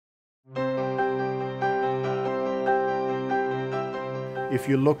If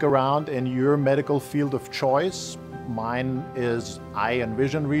you look around in your medical field of choice, mine is eye and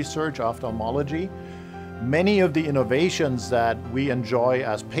vision research, ophthalmology. Many of the innovations that we enjoy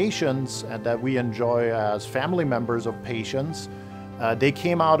as patients and that we enjoy as family members of patients, they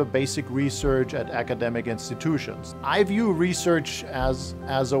came out of basic research at academic institutions. I view research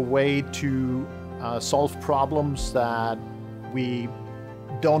as a way to solve problems that we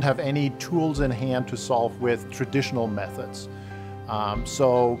don't have any tools in hand to solve with traditional methods.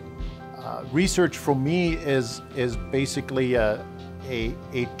 Research for me is basically a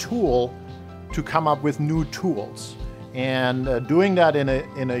tool to come up with new tools. And doing that in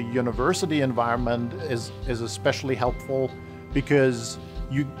a university environment is especially helpful because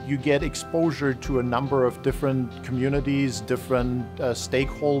you get exposure to a number of different communities, different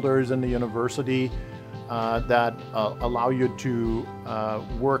stakeholders in the university that allow you to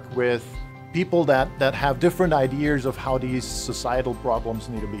work with people that have different ideas of how these societal problems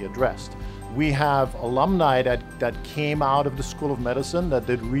need to be addressed. We have alumni that came out of the School of Medicine that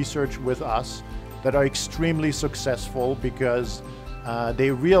did research with us that are extremely successful because they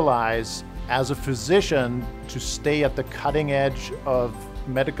realize as a physician to stay at the cutting edge of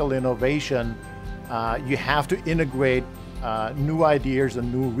medical innovation, you have to integrate new ideas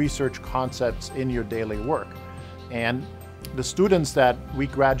and new research concepts in your daily work. And the students that we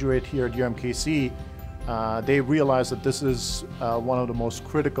graduate here at UMKC, they realize that this is one of the most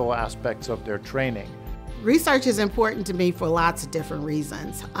critical aspects of their training. Research is important to me for lots of different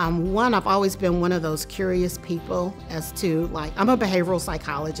reasons. One, I've always been one of those curious people as to, like, I'm a behavioral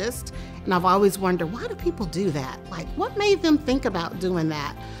psychologist, and I've always wondered, why do people do that? Like, what made them think about doing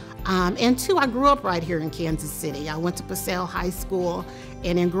that? And two, I grew up right here in Kansas City. I went to Passaic High School,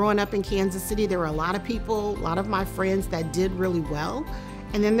 and in growing up in Kansas City, there were a lot of people, a lot of my friends that did really well.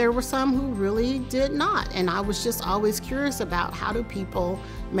 And then there were some who really did not. And I was just always curious about how do people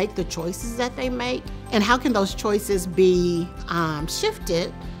make the choices that they make, and how can those choices be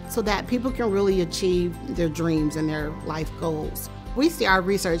shifted so that people can really achieve their dreams and their life goals. We see our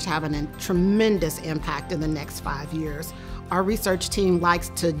research having a tremendous impact in the next 5 years. Our research team likes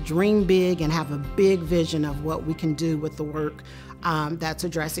to dream big and have a big vision of what we can do with the work that's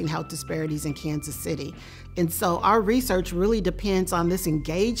addressing health disparities in Kansas City. And so our research really depends on this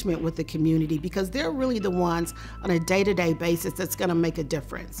engagement with the community because they're really the ones on a day-to-day basis that's going to make a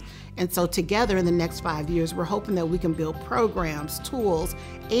difference. And so together in the next 5 years, we're hoping that we can build programs, tools,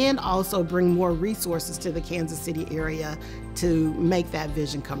 and also bring more resources to the Kansas City area to make that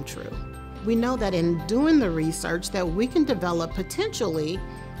vision come true. We know that in doing the research that we can develop potentially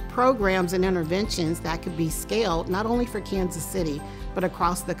programs and interventions that could be scaled not only for Kansas City, but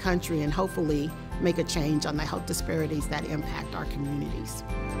across the country, and hopefully make a change on the health disparities that impact our communities.